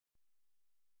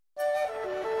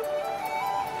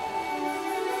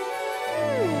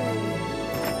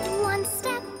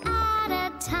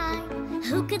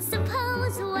could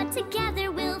suppose what together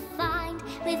we'll find?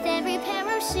 With every pair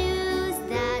of shoes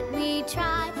that we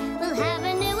try, we'll have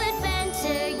a new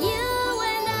adventure, you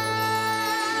and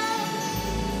I.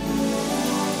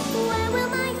 Where will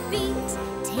my feet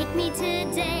take me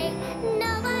today?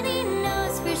 Nobody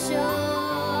knows for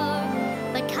sure.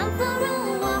 But come for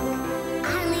a walk,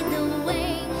 I'll lead the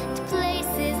way to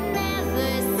places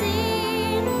never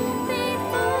seen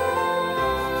before.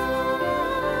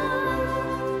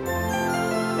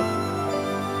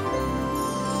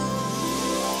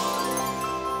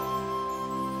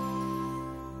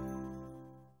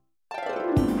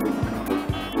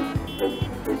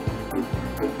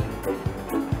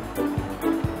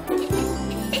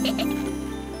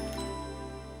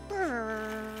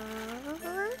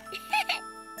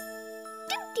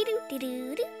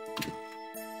 Do-do-do-do-do.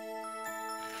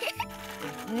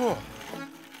 Whoa.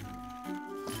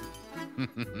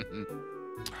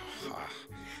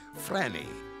 Franny,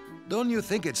 don't you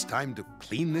think it's time to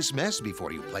clean this mess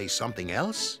before you play something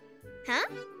else? Huh?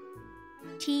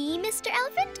 Tea, Mr.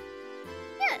 Elephant?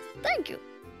 Yes, thank you.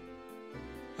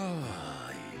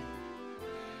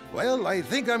 Well, I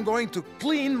think I'm going to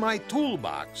clean my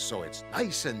toolbox so it's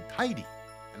nice and tidy,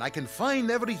 and I can find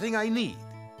everything I need.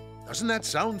 Doesn't that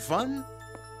sound fun?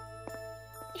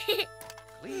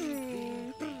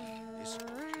 Clean. This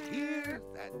goes here,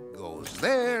 that goes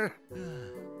there.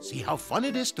 See how fun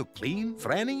it is to clean,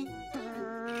 Franny?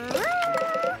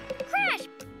 Crash!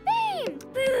 Bang!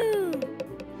 Boom!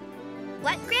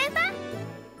 What, Grandpa?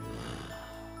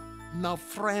 Now,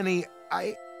 Franny,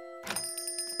 A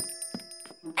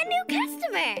new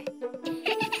customer!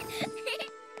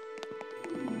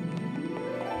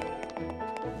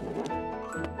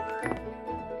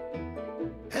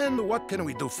 And what can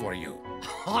we do for you?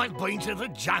 I've been to the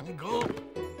jungle,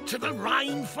 to the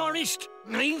rainforest,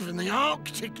 and even the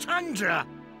Arctic tundra.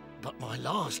 But my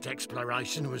last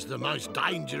exploration was the most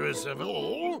dangerous of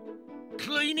all.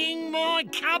 Cleaning my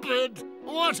cupboard.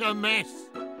 What a mess.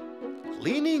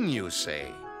 Cleaning, you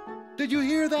say? Did you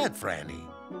hear that, Franny?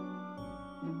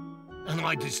 And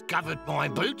I discovered my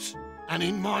boots, and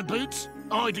in my boots,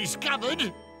 I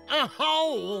discovered a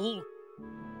hole.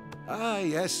 Ah,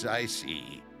 yes, I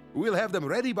see. We'll have them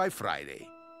ready by Friday.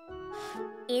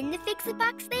 In the fix-it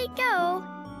box they go.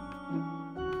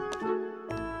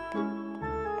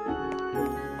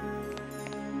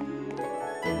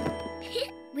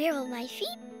 Where will my feet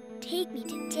take me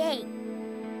today?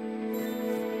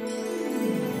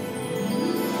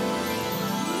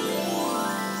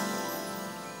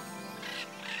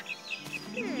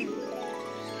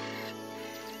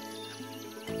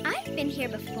 I've been here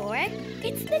before.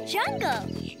 It's the jungle.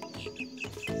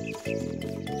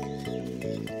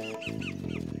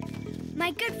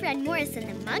 My good friend Morrison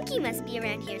the monkey must be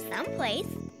around here someplace.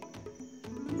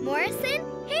 Morrison?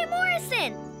 Hey,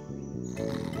 Morrison!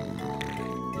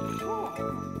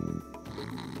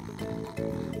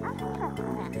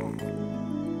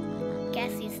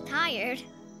 Guess he's tired.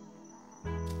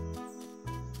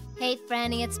 Hey,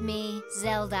 Franny, it's me,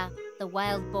 Zelda, the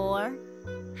wild boar.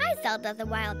 Hi, Zelda the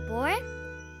wild boar.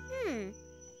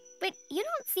 But you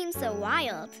don't seem so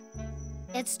wild.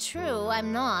 It's true,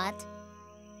 I'm not.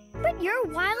 But you're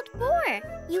a wild boar.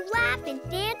 You laugh and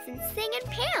dance and sing and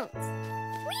pounce.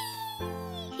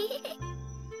 Whee!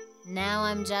 Now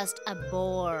I'm just a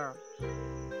boar.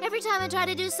 Every time I try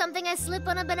to do something, I slip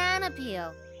on a banana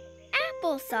peel.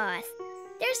 Applesauce.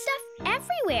 There's stuff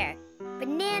everywhere.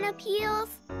 Banana peels,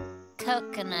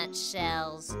 Coconut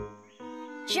shells.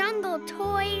 jungle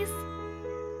toys.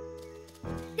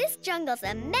 This jungle's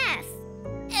a mess.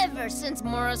 Ever since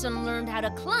Morrison learned how to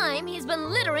climb, he's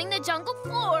been littering the jungle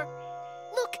floor.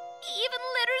 Look, he even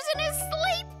litters in his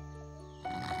sleep.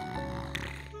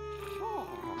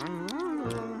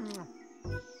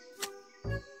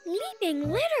 Leaping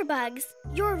litter bugs.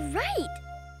 You're right.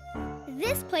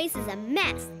 This place is a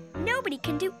mess. Nobody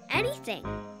can do anything.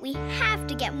 We have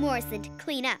to get Morrison to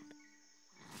clean up.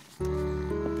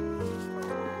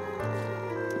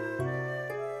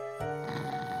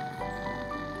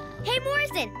 Hey,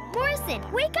 Morrison!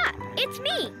 Morrison, wake up! It's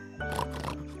me!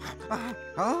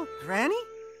 Oh, Franny?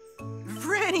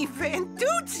 Franny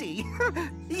Fantuzzi!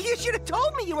 You should have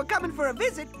told me you were coming for a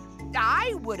visit.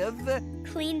 I would have...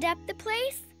 Cleaned up the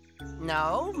place?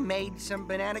 No, made some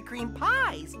banana cream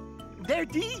pies. They're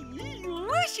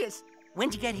delicious.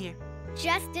 When'd you get here?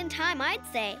 Just in time, I'd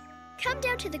say. Come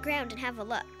down to the ground and have a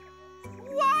look.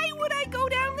 Why would I go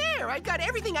down there? I've got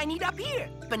everything I need up here.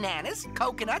 Bananas,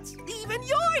 coconuts, even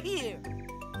you're here.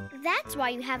 That's why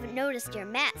you haven't noticed your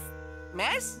mess.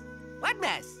 Mess? What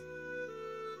mess?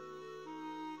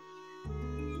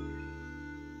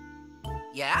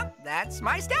 Yeah, that's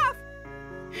my stuff.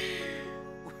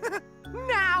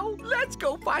 Now, let's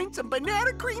go find some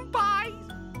banana cream pies.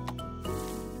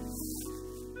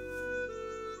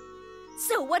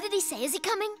 So, what did he say? Is he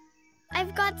coming?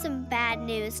 I've got some bad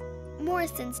news.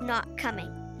 Morrison's not coming.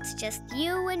 It's just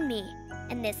you and me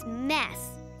and this mess.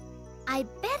 I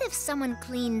bet if someone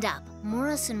cleaned up,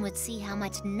 Morrison would see how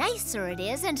much nicer it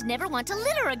is and never want to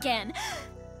litter again.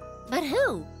 But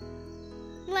who?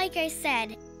 Like I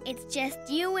said, it's just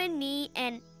you and me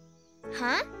and...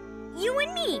 Huh? You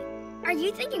and me. Are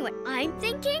you thinking what I'm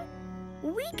thinking?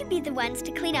 We could be the ones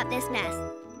to clean up this mess.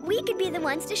 We could be the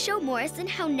ones to show Morrison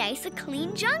how nice a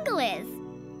clean jungle is.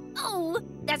 Oh,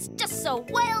 that's just so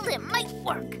wild it might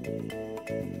work.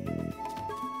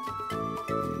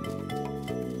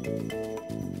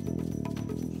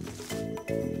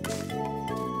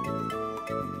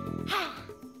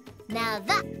 Now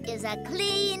that is a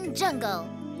clean jungle.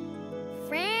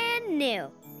 Brand new.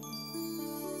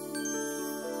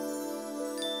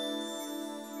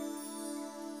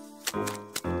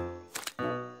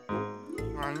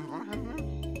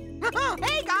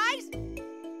 Hey, guys!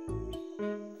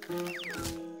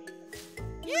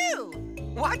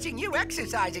 Watching you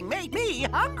exercising made me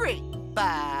hungry.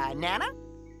 Banana?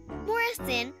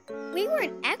 Morrison, we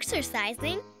weren't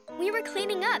exercising. We were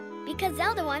cleaning up because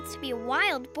Zelda wants to be a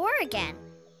wild boar again.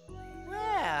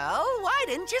 Well, why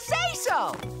didn't you say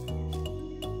so?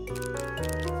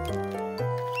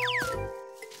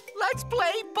 Let's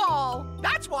play ball.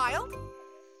 That's wild.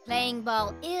 Playing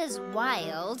ball is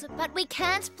wild, but we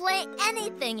can't play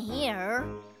anything here.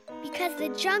 Because the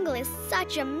jungle is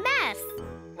such a mess.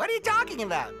 What are you talking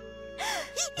about?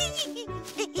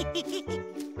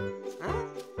 Huh?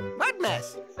 What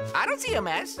mess? I don't see a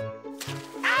mess.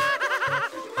 Ah!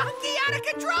 Monkey out of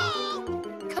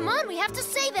control! Come on, we have to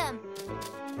save him.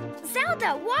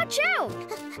 Zelda, watch out!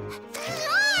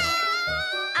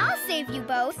 I'll save you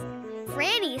both,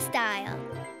 Franny style.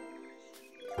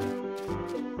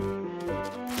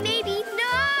 Maybe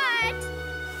not!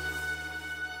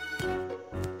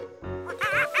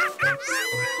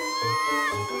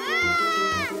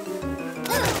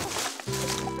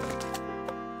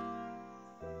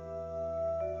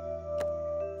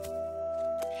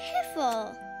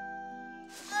 Piffle.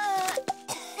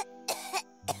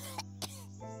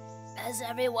 Is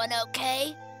everyone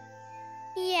okay?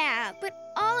 Yeah, but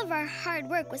all of our hard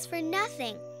work was for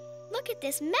nothing. Look at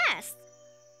this mess.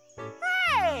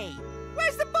 Hey!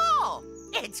 Where's the ball?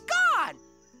 It's gone!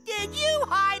 Did you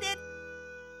hide it?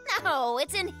 No,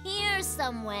 it's in here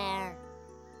somewhere.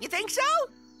 You think so?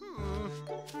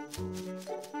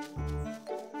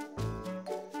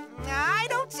 I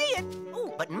don't see it.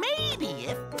 Oh, but maybe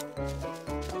if...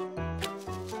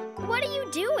 What are you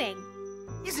doing?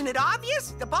 Isn't it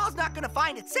obvious? The ball's not gonna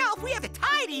find itself. We have to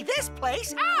tidy this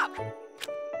place up.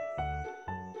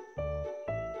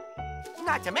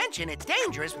 Not to mention, it's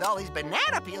dangerous with all these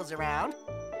banana peels around.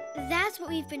 That's what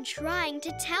we've been trying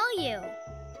to tell you.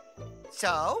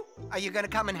 So, are you gonna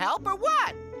come and help or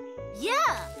what?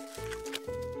 Yeah.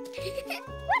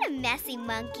 What a messy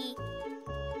monkey.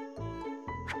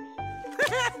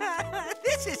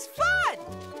 This is fun!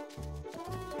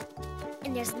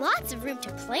 And there's lots of room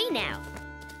to play now.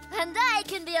 And I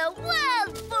can be a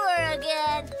wild boar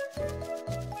again.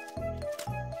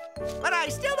 But I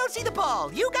still don't see the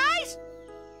ball. You guys?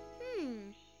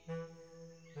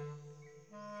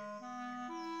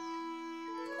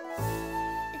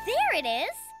 There it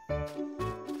is.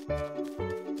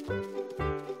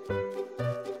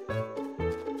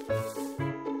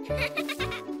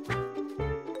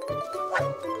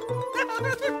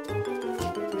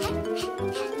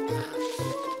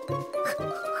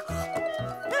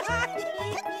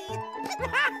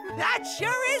 That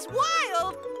sure is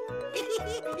wild!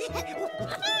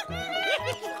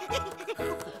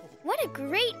 What a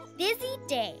great busy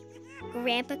day.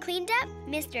 Grandpa cleaned up,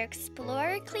 Mr.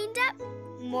 Explorer cleaned up,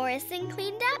 Morrison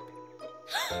cleaned up.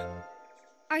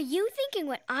 Are you thinking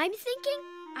what I'm thinking?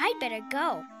 I'd better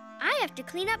go. I have to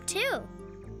clean up too.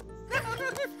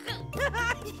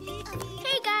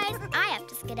 Hey guys, I have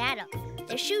to skedaddle.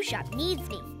 The shoe shop needs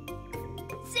me.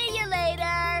 See you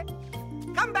later.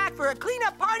 Come back for a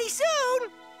cleanup party soon!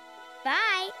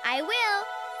 Bye, I will.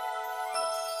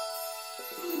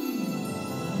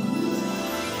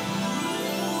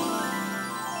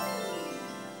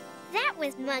 That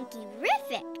was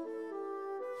monkey-rific.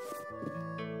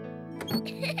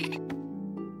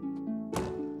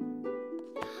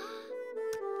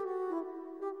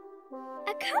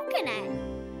 A coconut.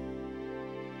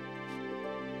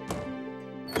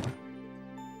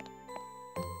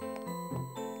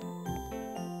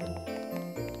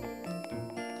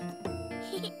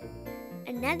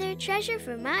 Another treasure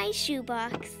for my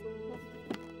shoebox.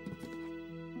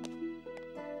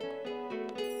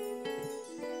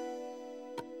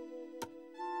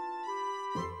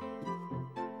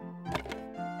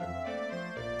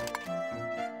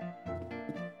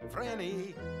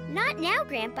 Franny, Not now,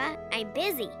 Grandpa. I'm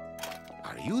busy.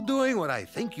 are you doing what I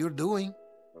think you're doing?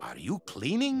 Are you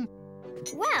cleaning?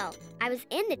 Well, I was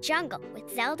in the jungle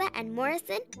with Zelda and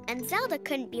Morrison, and Zelda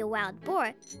couldn't be a wild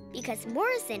boar because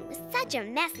Morrison was such a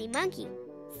messy monkey.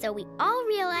 So we all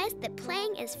realized that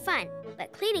playing is fun,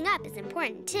 but cleaning up is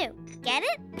important too. Get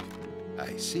it?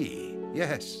 I see.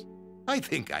 Yes, I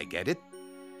think I get it.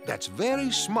 That's very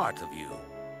smart of you.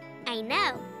 I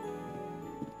know.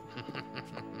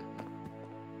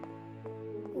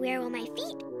 Where will my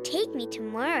feet take me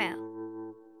tomorrow?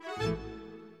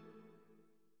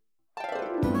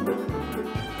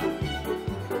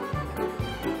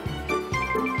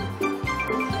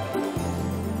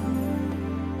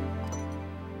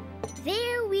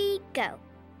 There we go.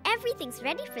 Everything's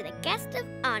ready for the guest of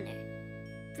honor.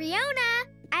 Brionna,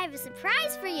 I have a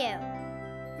surprise for you.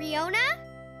 Brionna?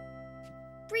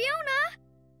 Brionna?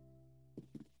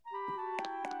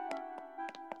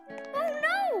 Oh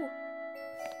no!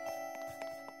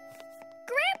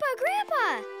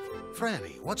 Grandpa!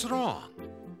 Franny, what's wrong?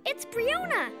 It's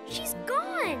Brionna. She's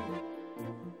gone.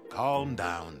 Calm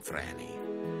down, Franny.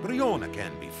 Brionna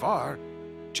can't be far.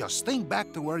 Just think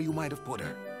back to where you might have put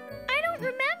her. I don't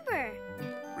remember.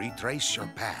 Retrace your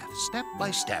path, step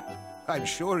by step. I'm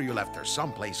sure you left her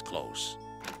someplace close.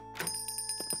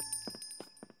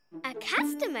 A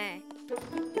customer.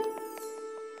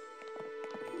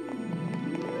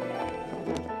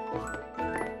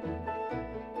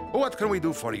 What can we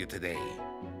do for you today?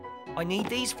 I need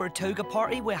these for a toga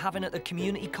party we're having at the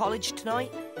community college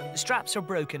tonight. The straps are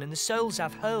broken and the soles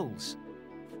have holes.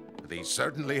 These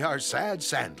certainly are sad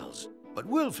sandals, but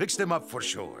we'll fix them up for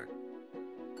sure.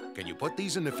 Can you put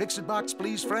these in the fix-it box,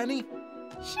 please, Franny?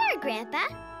 Sure, Grandpa.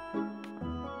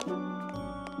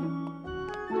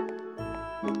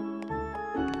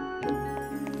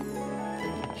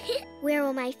 Where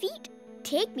will my feet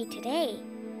take me today?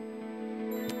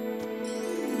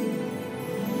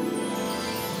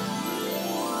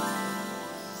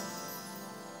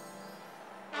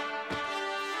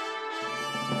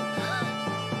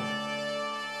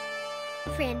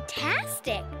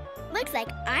 Fantastic! Looks like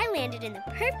I landed in the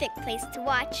perfect place to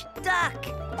watch. Duck!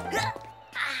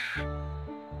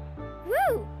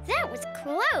 Woo! That was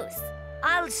close!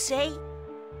 I'll say.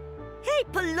 Hey,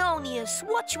 Polonius,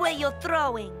 watch where you're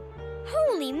throwing.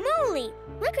 Holy moly!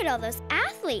 Look at all those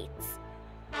athletes!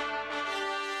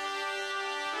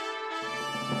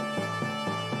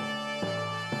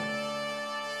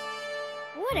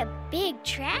 What a big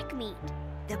track meet!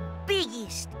 The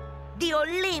biggest. The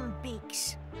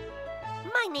Olympics.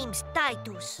 My name's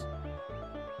Titus.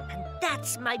 And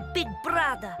that's my big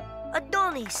brother,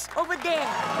 Adonis, over there.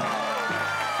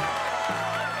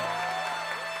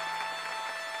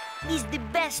 He's the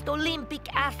best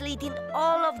Olympic athlete in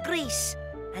all of Greece.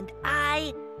 And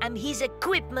I am his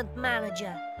equipment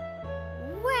manager.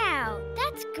 Wow,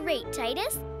 that's great,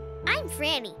 Titus. I'm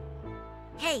Franny.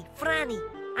 Hey, Franny,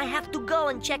 I have to go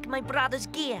and check my brother's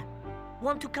gear.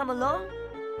 Want to come along?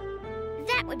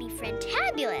 That would be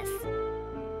fantabulous.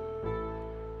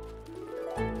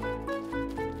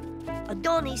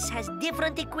 Adonis has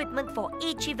different equipment for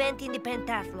each event in the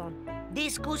pentathlon.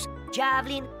 Discus,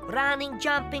 javelin, running,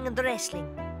 jumping, and wrestling.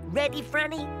 Ready,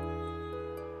 Franny?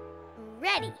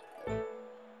 Ready.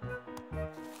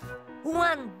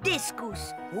 1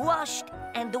 discus, washed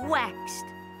and waxed.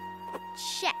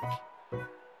 Check.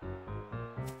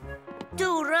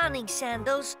 2 running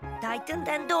sandals, tightened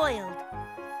and oiled.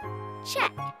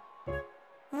 Check.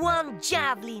 1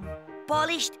 javelin,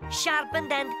 polished,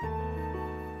 sharpened, and...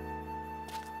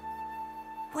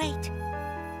 Wait,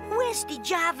 where's the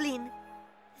javelin?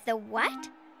 The what?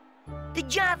 The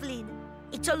javelin.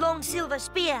 It's a long silver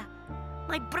spear.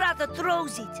 My brother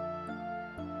throws it.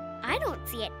 I don't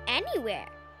see it anywhere.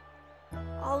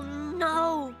 Oh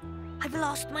no! I've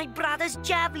lost my brother's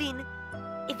javelin.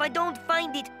 If I don't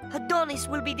find it, Adonis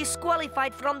will be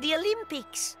disqualified from the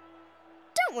Olympics.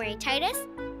 Don't worry, Titus.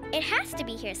 It has to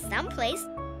be here someplace.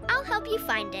 I'll help you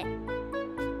find it.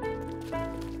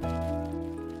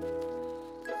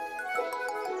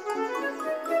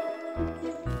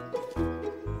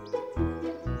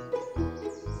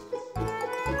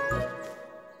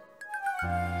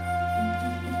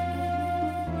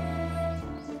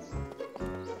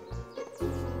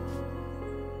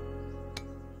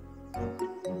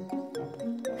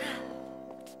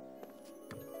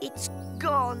 It's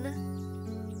gone.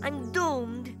 I'm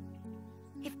doomed.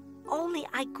 If only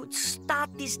I could start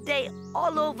this day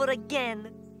all over again.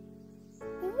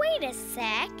 Wait a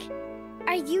sec.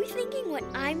 Are you thinking what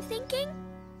I'm thinking?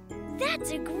 That's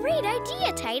a great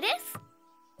idea, Titus.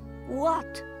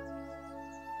 What?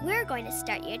 We're going to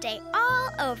start your day all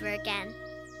over again.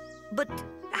 But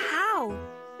how?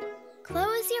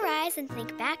 Close your eyes and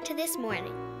think back to this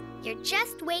morning. You're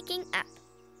just waking up.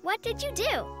 What did you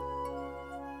do?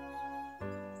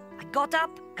 I got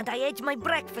up and I ate my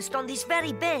breakfast on this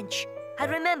very bench. I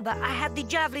remember I had the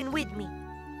javelin with me.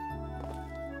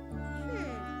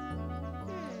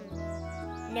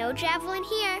 No javelin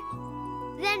here.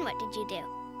 Then what did you do?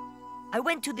 I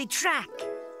went to the track.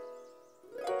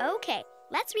 Okay,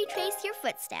 let's retrace your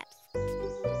footsteps.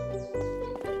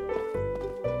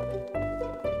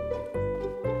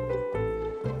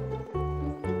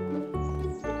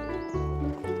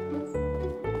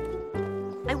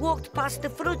 I walked past the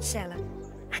fruit seller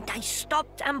and I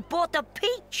stopped and bought a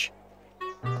peach.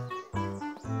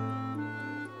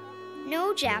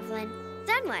 No javelin.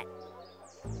 Then what?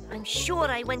 I'm sure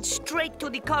I went straight to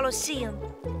the Colosseum.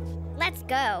 Let's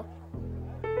go.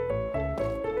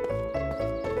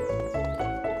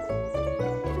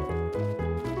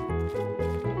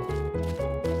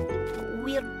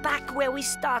 We're back where we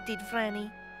started,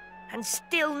 Franny. And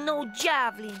still no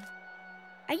javelin.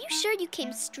 Are you sure you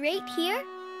came straight here?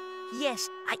 Yes,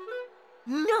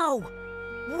 No!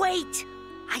 Wait!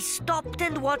 I stopped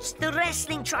and watched the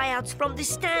wrestling tryouts from the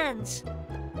stands.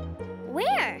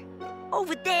 Where?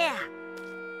 Over there.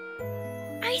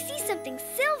 I see something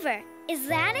silver. Is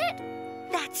that it?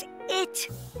 That's it!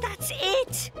 That's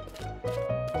it!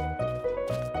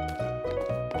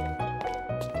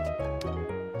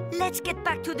 Let's get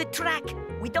back to the track.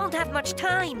 We don't have much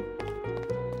time.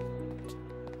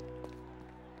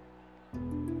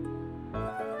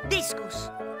 Discus.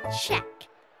 Check.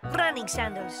 Running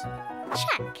sandals.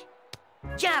 Check.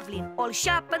 Javelin, all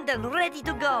sharpened and ready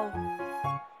to go.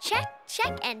 Check,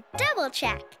 check, and double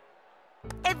check.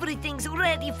 Everything's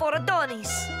ready for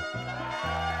Adonis.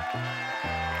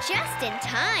 Just in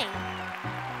time.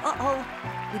 Uh-oh,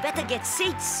 we better get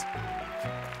seats.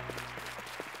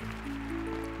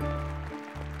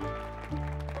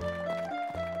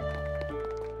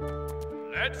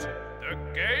 Let the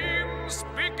games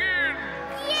begin!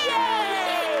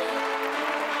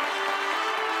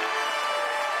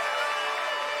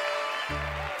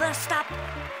 First up,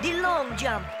 the long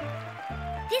jump.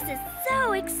 This is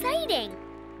so exciting.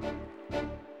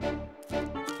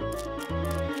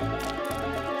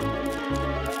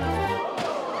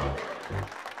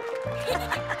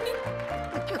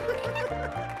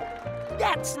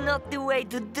 That's not the way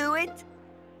to do it.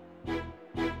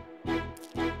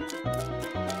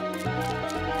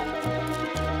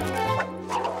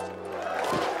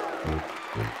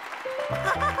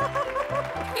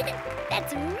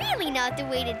 That's really not the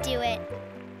way to do it.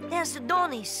 There's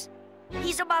Adonis.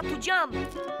 He's about to jump.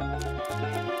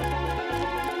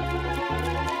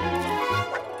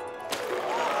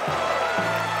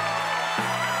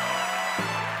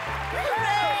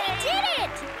 Hooray! We did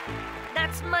it!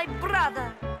 That's my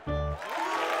brother.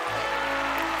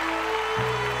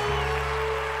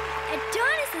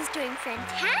 Adonis is doing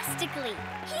fantastically.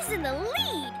 He's in the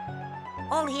lead.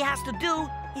 All he has to do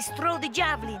is throw the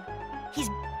javelin. His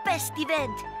best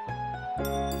event.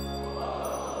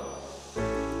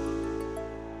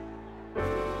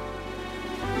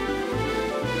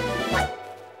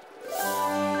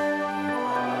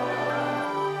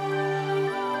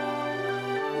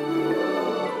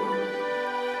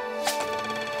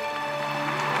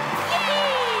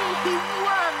 He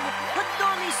won!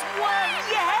 Adonis won!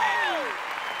 Yay!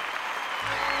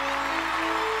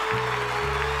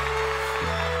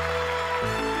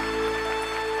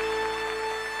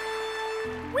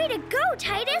 Way to go,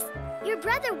 Titus! Your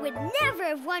brother would never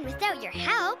have won without your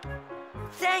help.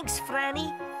 Thanks,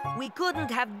 Franny. We couldn't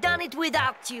have done it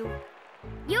without you.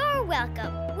 You're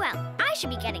welcome. Well, I should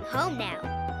be getting home now.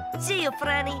 See you,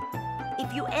 Franny.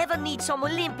 If you ever need some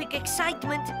Olympic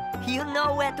excitement, you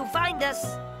know where to find us.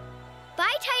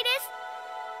 Bye, Titus!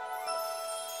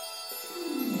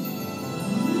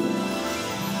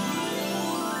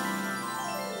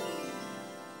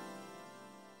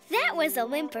 That was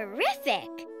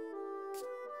Olymperific!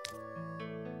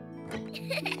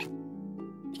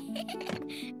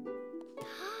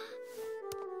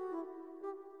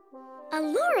 A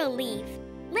laurel leaf,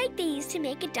 like they used to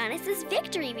make Adonis's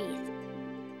victory wreath.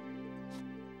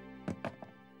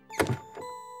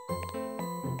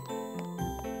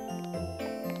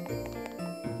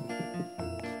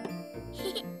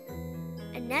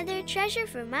 Another treasure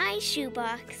for my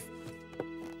shoebox.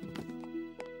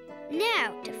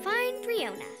 Now to find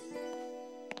Briona.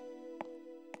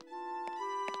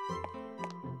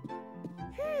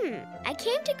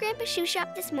 went to Grandpa's shoe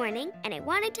shop this morning, and I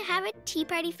wanted to have a tea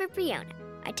party for Fiona.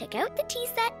 I took out the tea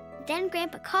set, then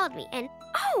Grandpa called me, and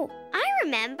oh, I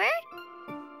remember!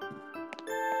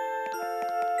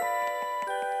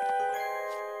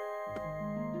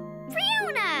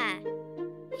 Fiona!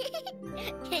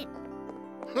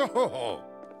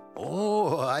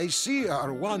 Oh, I see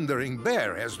our wandering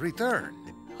bear has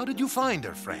returned. How did you find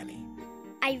her, Franny?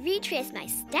 I retraced my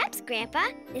steps, Grandpa,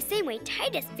 the same way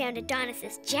Titus found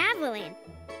Adonis's javelin.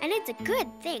 And it's a good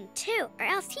thing, too, or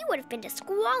else he would have been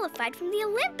disqualified from the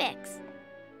Olympics.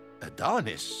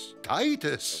 Adonis,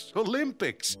 Titus,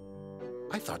 Olympics.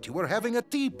 I thought you were having a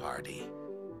tea party.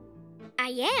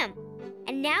 I am.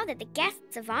 And now that the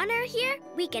guests of honor are here,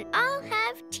 we can all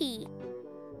have tea.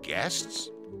 Guests?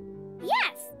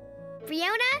 Yes!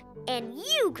 Fiona and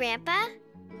you, Grandpa.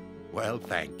 Well,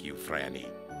 thank you, Franny.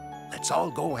 Let's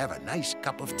all go have a nice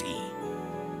cup of tea.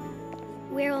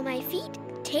 Where will my feet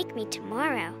take me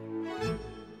tomorrow?